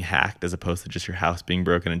lock being hacked as opposed to just your house being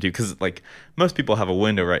broken into, because like most people have a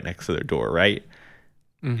window right next to their door, right?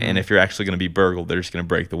 And if you're actually going to be burgled, they're just going to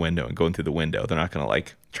break the window and go in through the window. They're not going to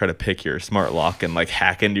like try to pick your smart lock and like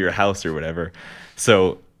hack into your house or whatever.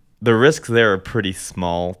 So the risks there are pretty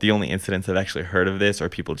small. The only incidents I've actually heard of this are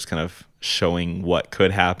people just kind of showing what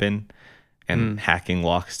could happen and hacking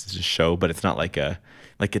locks to just show, but it's not like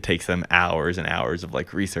it takes them hours and hours of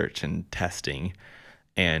like research and testing,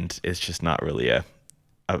 and it's just not really a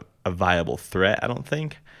viable threat, I don't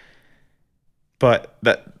think. But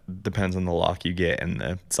that depends on the lock you get and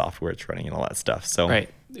the software it's running and all that stuff. So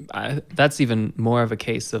that's even more of a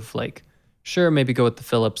case of like, sure, maybe go with the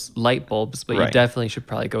Philips light bulbs, but you definitely should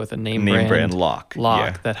probably go with a name brand lock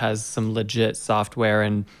that has some legit software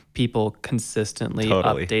and people consistently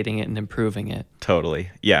updating it and improving it. Totally.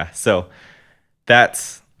 Yeah. So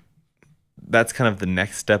that's that's kind of the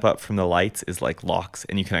next step up from the lights is like locks,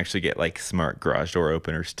 and you can actually get like smart garage door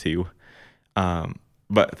openers too.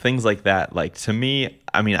 But things like that, like to me,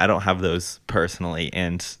 I mean, I don't have those personally,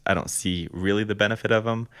 and I don't see really the benefit of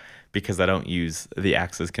them because I don't use the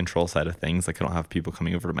access control side of things. Like I don't have people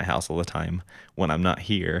coming over to my house all the time when I'm not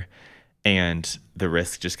here, and the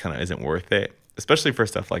risk just kind of isn't worth it, especially for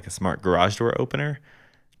stuff like a smart garage door opener,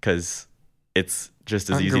 because it's just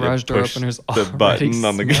as Aren't easy to garage door push openers the already button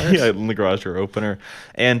on the, smart? yeah, on the garage door opener.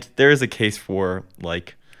 And there is a case for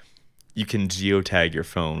like you can geotag your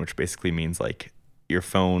phone, which basically means like your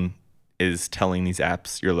phone is telling these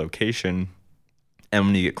apps your location, and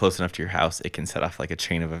when you get close enough to your house, it can set off like a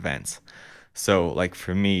chain of events. So like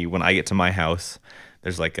for me, when I get to my house,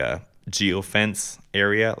 there's like a geofence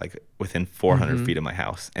area like within 400 feet of my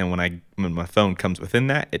house, and when my phone comes within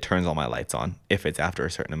that, it turns all my lights on if it's after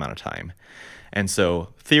a certain amount of time. And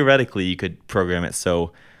so theoretically you could program it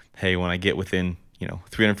so, hey, when I get within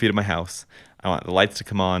 300 feet of my house, I want the lights to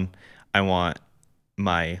come on, I want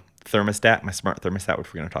my thermostat, my smart thermostat,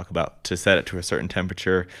 which we're going to talk about, to set it to a certain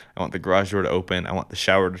temperature. I want the garage door to open. I want the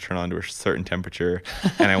shower to turn on to a certain temperature.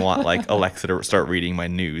 And I want like Alexa to start reading my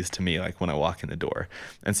news to me like when I walk in the door.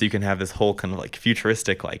 And so you can have this whole kind of like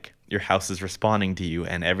futuristic, like your house is responding to you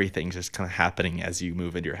and everything's just kind of happening as you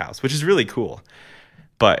move into your house, which is really cool.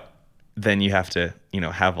 But then you have to,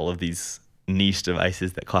 have all of these niche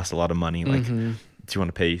devices that cost a lot of money. Like, do you want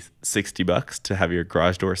to pay $60 to have your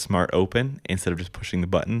garage door smart open instead of just pushing the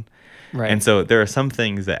button? Right. And so there are some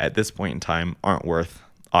things that at this point in time aren't worth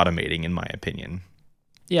automating, in my opinion.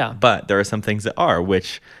 Yeah. But there are some things that are,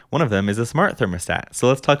 which one of them is a smart thermostat. So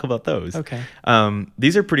let's talk about those. Okay.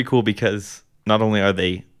 These are pretty cool because not only are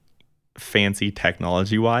they fancy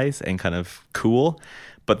technology-wise and kind of cool,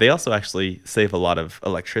 but they also actually save a lot of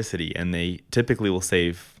electricity, and they typically will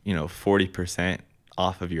save, 40%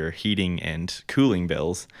 off of your heating and cooling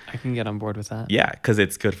bills. I can get on board with that. Yeah, because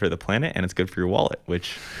it's good for the planet and it's good for your wallet,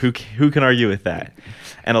 which who can argue with that?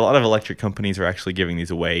 And a lot of electric companies are actually giving these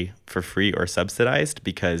away for free or subsidized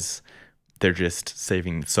because they're just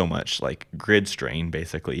saving so much like grid strain,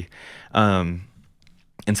 basically. And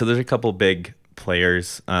so there's a couple big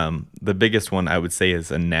players. The biggest one I would say is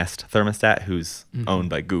a Nest thermostat, who's owned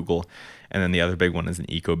by Google, and then the other big one is an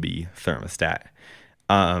Ecobee thermostat.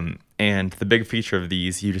 And the big feature of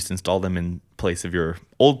these, you just install them in place of your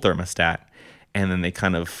old thermostat, and then they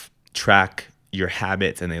kind of track your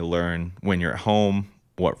habits, and they learn when you're at home,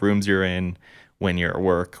 what rooms you're in, when you're at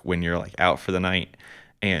work, when you're like out for the night.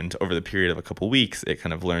 And over the period of a couple weeks, it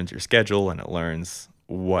kind of learns your schedule, and it learns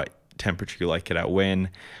what temperature you like it at when,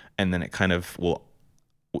 and then it kind of will,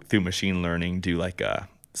 through machine learning, do like a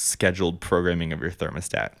scheduled programming of your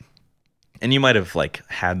thermostat. And you might have like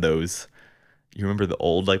had those. You remember the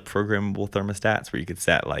old like programmable thermostats where you could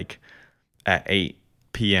set like at 8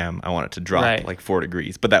 p.m. I want it to drop like 4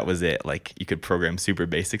 degrees, but that was it. Like you could program super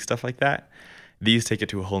basic stuff like that. These take it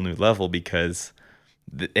to a whole new level because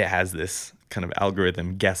it has this kind of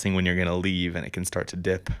algorithm guessing when you're going to leave, and it can start to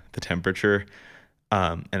dip the temperature.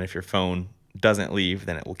 And if your phone doesn't leave,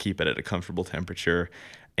 then it will keep it at a comfortable temperature,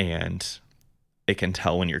 and it can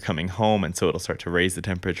tell when you're coming home, and so it'll start to raise the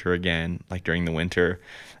temperature again, like during the winter.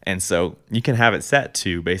 And so you can have it set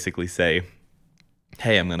to basically say,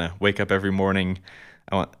 hey, I'm going to wake up every morning.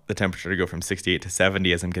 I want the temperature to go from 68 to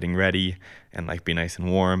 70 as I'm getting ready and like be nice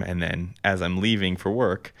and warm. And then as I'm leaving for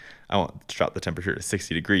work, I want to drop the temperature to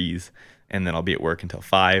 60 degrees. And then I'll be at work until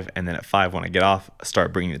 5. And then at 5, when I get off,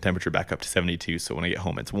 start bringing the temperature back up to 72. So when I get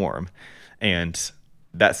home, it's warm. And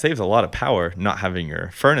that saves a lot of power, not having your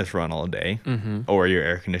furnace run all day or your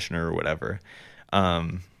air conditioner or whatever.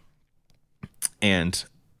 And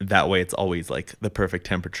that way it's always like the perfect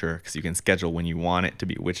temperature because you can schedule when you want it to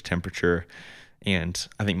be which temperature. And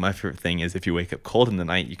I think my favorite thing is if you wake up cold in the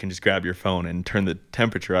night, you can just grab your phone and turn the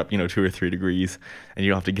temperature up, 2 or 3 degrees, and you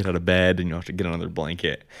don't have to get out of bed and you don't have to get another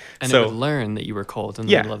blanket. And so, it would learn that you were cold in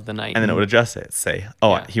the middle of the night. And then it would adjust it, say,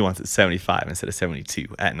 he wants it 75 instead of 72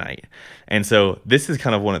 at night. And so this is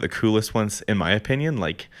kind of one of the coolest ones, in my opinion.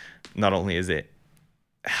 Like, not only is it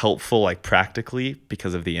helpful, like practically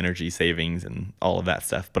because of the energy savings and all of that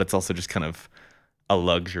stuff, but it's also just kind of a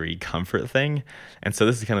luxury comfort thing. And so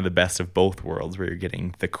this is kind of the best of both worlds, where you're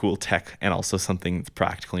getting the cool tech and also something that's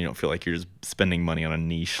practical. You don't feel like you're just spending money on a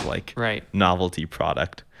niche like novelty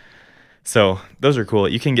product. So those are cool.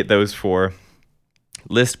 You can get those for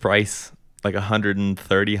list price like $130,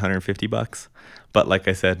 $150. But like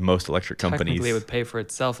I said, most electric companies technically it would pay for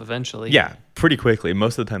itself eventually. Yeah, pretty quickly.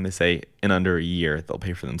 Most of the time they say in under a year they'll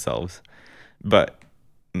pay for themselves. But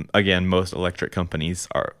again, most electric companies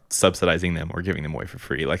are subsidizing them or giving them away for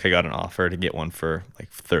free. Like I got an offer to get one for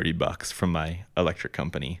like $30 from my electric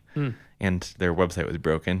company. And their website was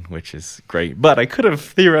broken, which is great. But I could have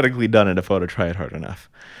theoretically done it if I would have tried hard enough.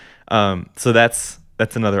 So that's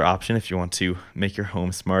another option if you want to make your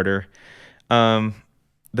home smarter.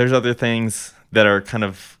 There's other things that are kind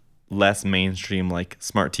of less mainstream, like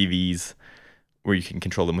smart TVs, where you can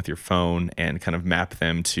control them with your phone and kind of map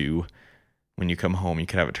them to when you come home, you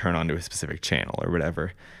can have it turn on to a specific channel or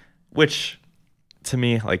whatever, which to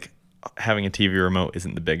me, like having a TV remote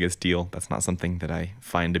isn't the biggest deal. That's not something that I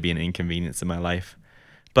find to be an inconvenience in my life.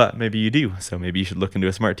 But maybe you do. So maybe you should look into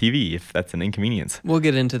a smart TV if that's an inconvenience. We'll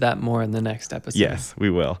get into that more in the next episode. Yes, we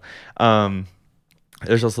will.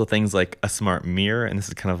 There's also things like a smart mirror. And this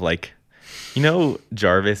is kind of like,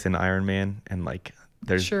 Jarvis in Iron Man. And like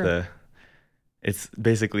there's it's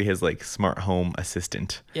basically his like smart home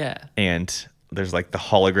assistant. Yeah. And there's like the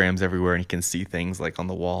holograms everywhere and you can see things like on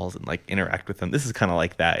the walls and like interact with them. This is kind of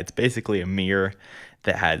like that. It's basically a mirror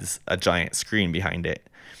that has a giant screen behind it.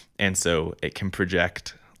 And so it can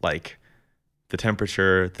project like the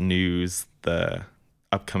temperature, the news, the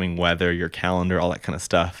upcoming weather, your calendar, all that kind of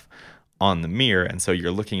stuff on the mirror. And so you're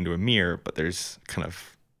looking into a mirror, but there's kind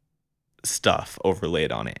of stuff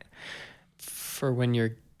overlaid on it. For when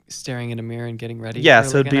you're staring in a mirror and getting ready. Yeah, for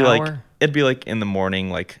so like it'd be like in the morning,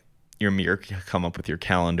 like your mirror could come up with your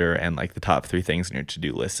calendar and like the top 3 things on your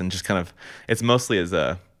to-do list, and just kind of, it's mostly as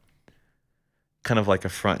a kind of like a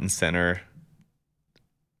front and center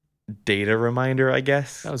data reminder, I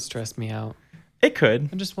guess. That would stress me out. It could.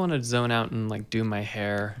 I just want to zone out and like do my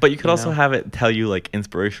hair. But you could also have it tell you like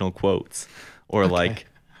inspirational quotes or like,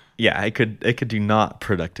 yeah, it could do not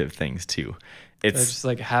productive things too. It's just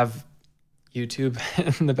like have YouTube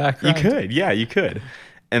in the background. You could.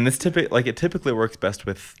 And this typically works best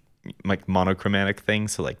with like monochromatic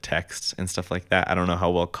things, so like text and stuff like that. I don't know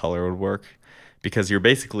how well color would work because you're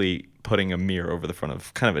basically putting a mirror over the front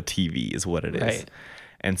of kind of a TV is what it is. Right.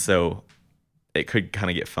 And so it could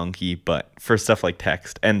kind of get funky, but for stuff like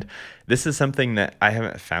text, and this is something that I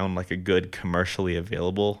haven't found like a good commercially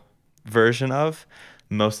available version of.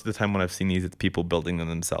 Most of the time when I've seen these, it's people building them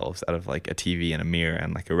themselves out of like a TV and a mirror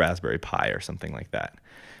and like a Raspberry Pi or something like that.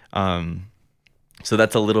 So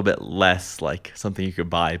that's a little bit less like something you could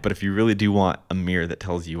buy. But if you really do want a mirror that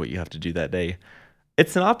tells you what you have to do that day,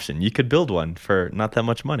 it's an option. You could build one for not that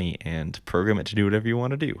much money and program it to do whatever you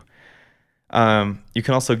want to do. You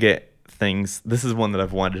can also get things. This is one that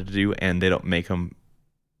I've wanted to do, and they don't make them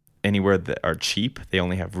anywhere that are cheap. They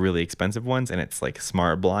only have really expensive ones, and it's like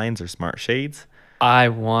smart blinds or smart shades. I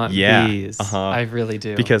want these. Uh-huh. I really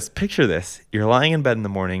do. Because picture this. You're lying in bed in the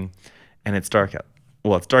morning, and it's dark out.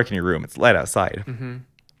 Well, it's dark in your room. It's light outside. Mm-hmm.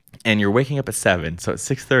 And you're waking up at 7. So at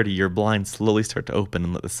 6:30, your blinds slowly start to open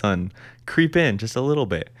and let the sun creep in just a little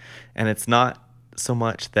bit. And it's not so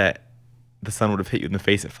much that the sun would have hit you in the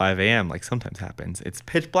face at 5 a.m. like sometimes happens. It's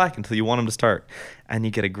pitch black until you want them to start. And you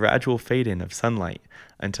get a gradual fade in of sunlight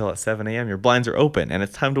until at 7 a.m. your blinds are open and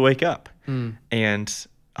it's time to wake up. And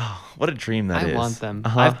oh, what a dream that is. I want them.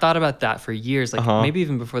 Uh-huh. I've thought about that for years, like maybe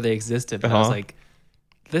even before they existed. But I was like,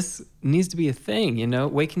 this needs to be a thing, you know?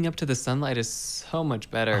 Waking up to the sunlight is so much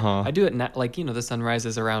better. I do it now, like, you know, the sun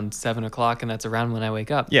rises around 7 o'clock and that's around when I wake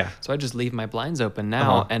up. Yeah. So I just leave my blinds open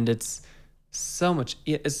now and it's so much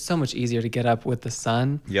easier to get up with the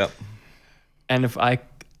sun. Yep. And if I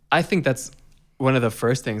think that's one of the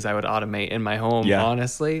first things I would automate in my home,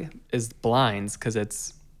 honestly, is blinds, because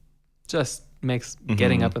it's just makes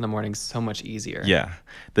getting up in the morning so much easier. Yeah.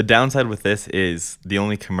 The downside with this is the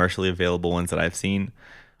only commercially available ones that I've seen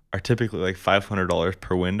are typically like $500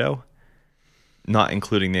 per window, not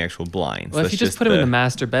including the actual blinds. Well, if you just put them in the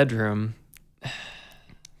master bedroom,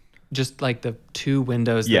 just like the 2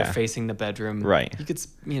 windows that are facing the bedroom, right? You could,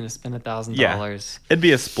 spend $1,000. Yeah. It'd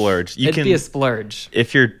be a splurge. It'd be a splurge.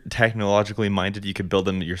 If you're technologically minded, you could build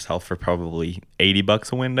them yourself for probably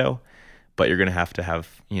 $80 a window, but you're gonna have to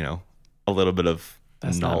have, a little bit of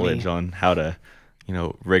knowledge on how to,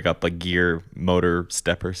 rig up a gear, motor,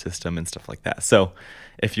 stepper system and stuff like that. So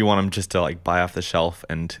if you want them just to like buy off the shelf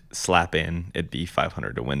and slap in, it'd be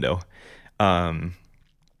 $500 a window. The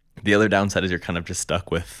other downside is you're kind of just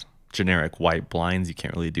stuck with generic white blinds. You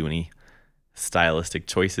can't really do any stylistic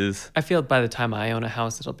choices. I feel by the time I own a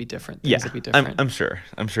house, it'll be different. Things will be different. I'm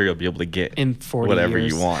sure you'll be able to get in 40 whatever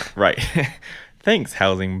years. you want. Right. Thanks,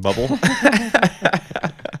 housing bubble.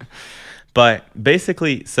 But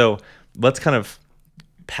basically, so let's kind of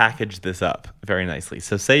package this up very nicely.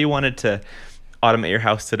 So say you wanted to automate your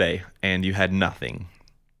house today and you had nothing,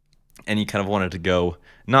 and you kind of wanted to go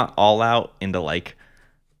not all out into like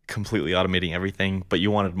completely automating everything, but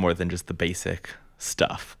you wanted more than just the basic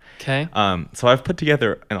stuff. Okay. So I've put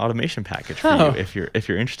together an automation package for Oh. you if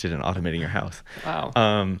you're interested in automating your house.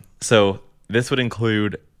 Wow. So this would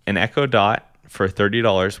include an Echo Dot for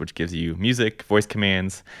 $30, which gives you music, voice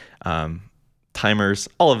commands, timers,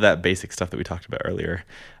 all of that basic stuff that we talked about earlier.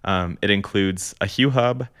 It includes a Hue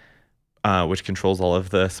Hub, which controls all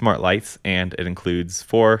of the smart lights, and it includes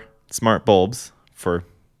 4 smart bulbs for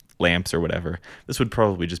lamps or whatever. This would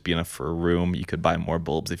probably just be enough for a room. You could buy more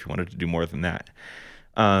bulbs if you wanted to do more than that.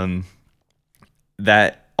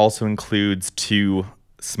 That also includes 2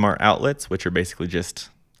 smart outlets, which are basically just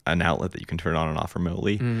an outlet that you can turn on and off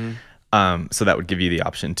remotely. So that would give you the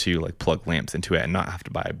option to like plug lamps into it and not have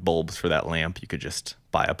to buy bulbs for that lamp. You could just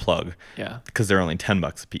buy a plug. Yeah. Because they're only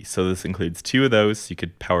 $10 a piece. So this includes 2 of those. So you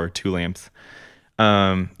could power 2 lamps.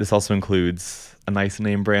 This also includes a nice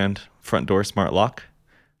name brand front door smart lock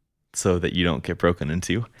so that you don't get broken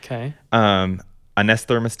into. Okay. A Nest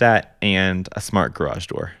thermostat and a smart garage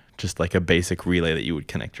door, just like a basic relay that you would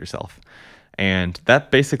connect yourself. And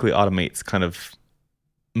that basically automates kind of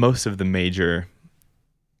most of the major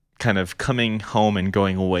kind of coming home and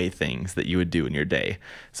going away things that you would do in your day.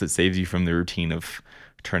 So it saves you from the routine of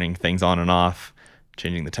turning things on and off,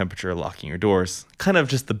 changing the temperature, locking your doors, kind of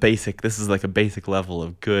just the basic. This is like a basic level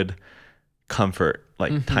of good comfort,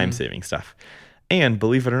 like time-saving stuff. And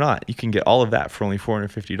believe it or not, you can get all of that for only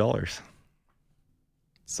 $450.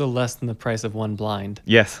 So less than the price of one blind.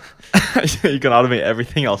 Yes. You can automate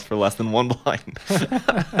everything else for less than one blind.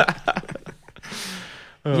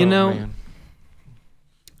 You know, man.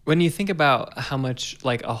 when you think about how much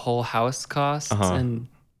like a whole house costs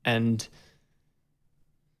and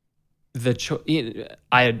the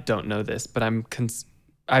I don't know this, but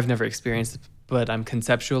I've never experienced it, but I'm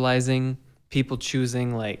conceptualizing people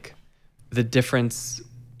choosing like the difference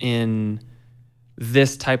in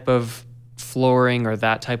this type of flooring or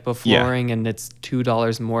that type of flooring, and it's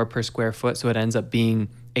 $2 more per square foot, so it ends up being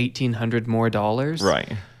 $1,800 more dollars.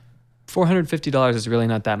 Right. $450 is really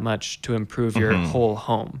not that much to improve your whole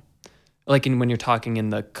home. Like when you're talking in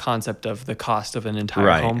the concept of the cost of an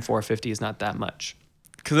entire home, $450 is not that much.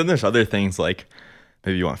 Because then there's other things like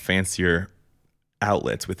maybe you want fancier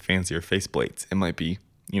outlets with fancier faceplates. It might be,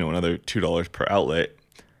 another $2 per outlet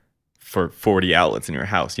for 40 outlets in your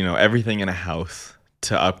house. Everything in a house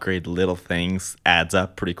to upgrade little things adds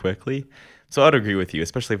up pretty quickly. So I'd agree with you,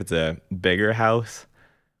 especially if it's a bigger house.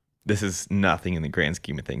 This is nothing in the grand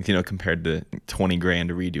scheme of things, compared to $20,000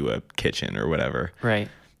 to redo a kitchen or whatever. Right.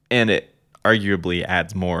 And it arguably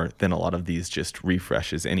adds more than a lot of these just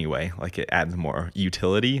refreshes anyway. Like it adds more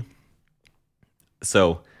utility.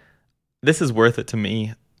 So this is worth it to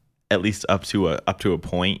me, at least up to a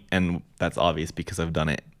point, and that's obvious because I've done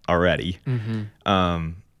it already.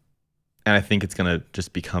 And I think it's going to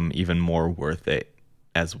just become even more worth it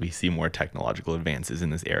as we see more technological advances in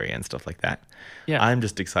this area and stuff like that. Yeah. I'm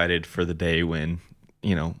just excited for the day when,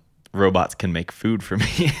 robots can make food for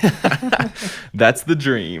me. That's the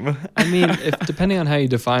dream. I mean, depending on how you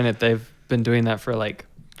define it, they've been doing that for like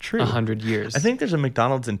 100 years. I think there's a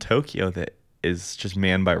McDonald's in Tokyo that is just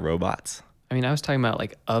manned by robots. I mean, I was talking about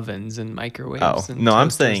like ovens and microwaves and no, I'm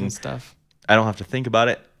saying and stuff. I don't have to think about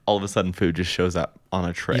it. All of a sudden, food just shows up on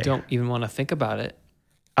a tray. You don't even want to think about it.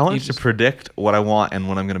 I want to predict what I want and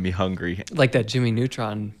when I'm going to be hungry. Like that Jimmy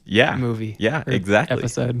Neutron movie. Yeah, exactly.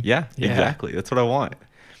 Episode. Yeah, exactly. That's what I want.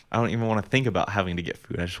 I don't even want to think about having to get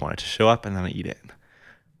food. I just want it to show up and then I eat it.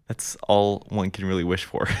 That's all one can really wish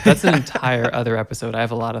for. That's an entire other episode. I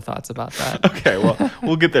have a lot of thoughts about that. Okay, well,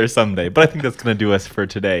 we'll get there someday. But I think that's going to do us for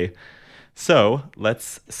today. So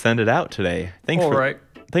let's send it out today.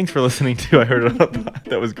 Thanks for listening to I Heard It On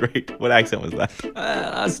That was great. What accent was that?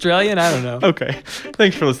 Australian? I don't know. Okay.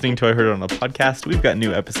 Thanks for listening to I Heard It On a Podcast. We've got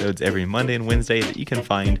new episodes every Monday and Wednesday that you can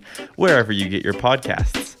find wherever you get your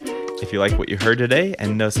podcasts. If you like what you heard today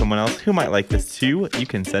and know someone else who might like this too, you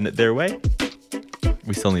can send it their way.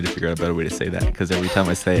 We still need to figure out a better way to say that because every time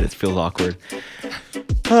I say it, it feels awkward.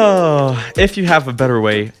 Oh, if you have a better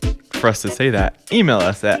way for us to say that, email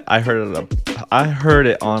us at I heard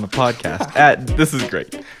it on a podcast at this is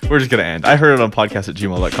great. We're just gonna end. I heard it on podcast at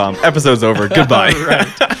gmail.com. Episode's over. Goodbye.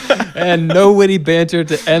 Right. And no witty banter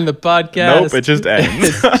to end the podcast. Nope, it just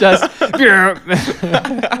ends. It's just